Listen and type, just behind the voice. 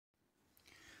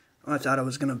I thought I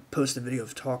was going to post a video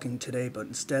of talking today, but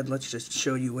instead let's just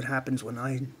show you what happens when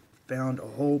I found a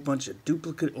whole bunch of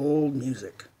duplicate old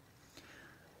music.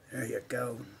 There you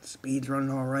go. Speed's running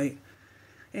alright.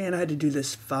 And I had to do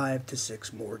this 5 to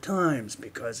 6 more times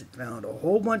because it found a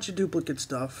whole bunch of duplicate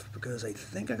stuff because I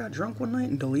think I got drunk one night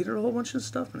and deleted a whole bunch of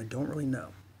stuff and I don't really know.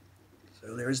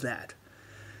 So there's that.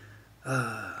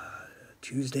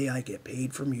 Tuesday I get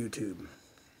paid from YouTube.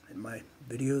 And my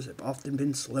videos have often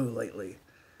been slow lately.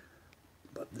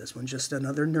 But this one's just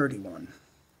another nerdy one.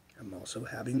 I'm also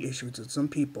having issues with some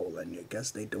people and I guess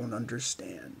they don't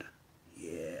understand.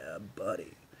 Yeah,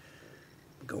 buddy.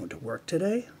 I'm going to work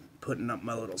today, putting up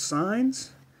my little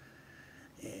signs.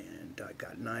 And I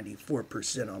got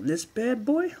 94% on this bad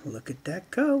boy. Look at that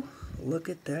go. Look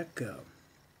at that go.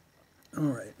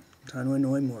 Alright, time to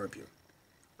annoy more of you.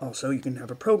 Also, you can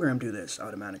have a program do this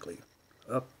automatically.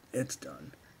 Oh, it's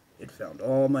done. It found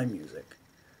all my music.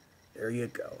 There you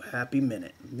go. Happy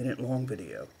minute-long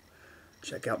video.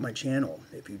 Check out my channel.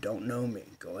 If you don't know me,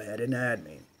 go ahead and add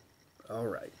me.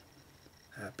 Alright.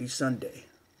 Happy Sunday.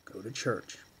 Go to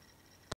church.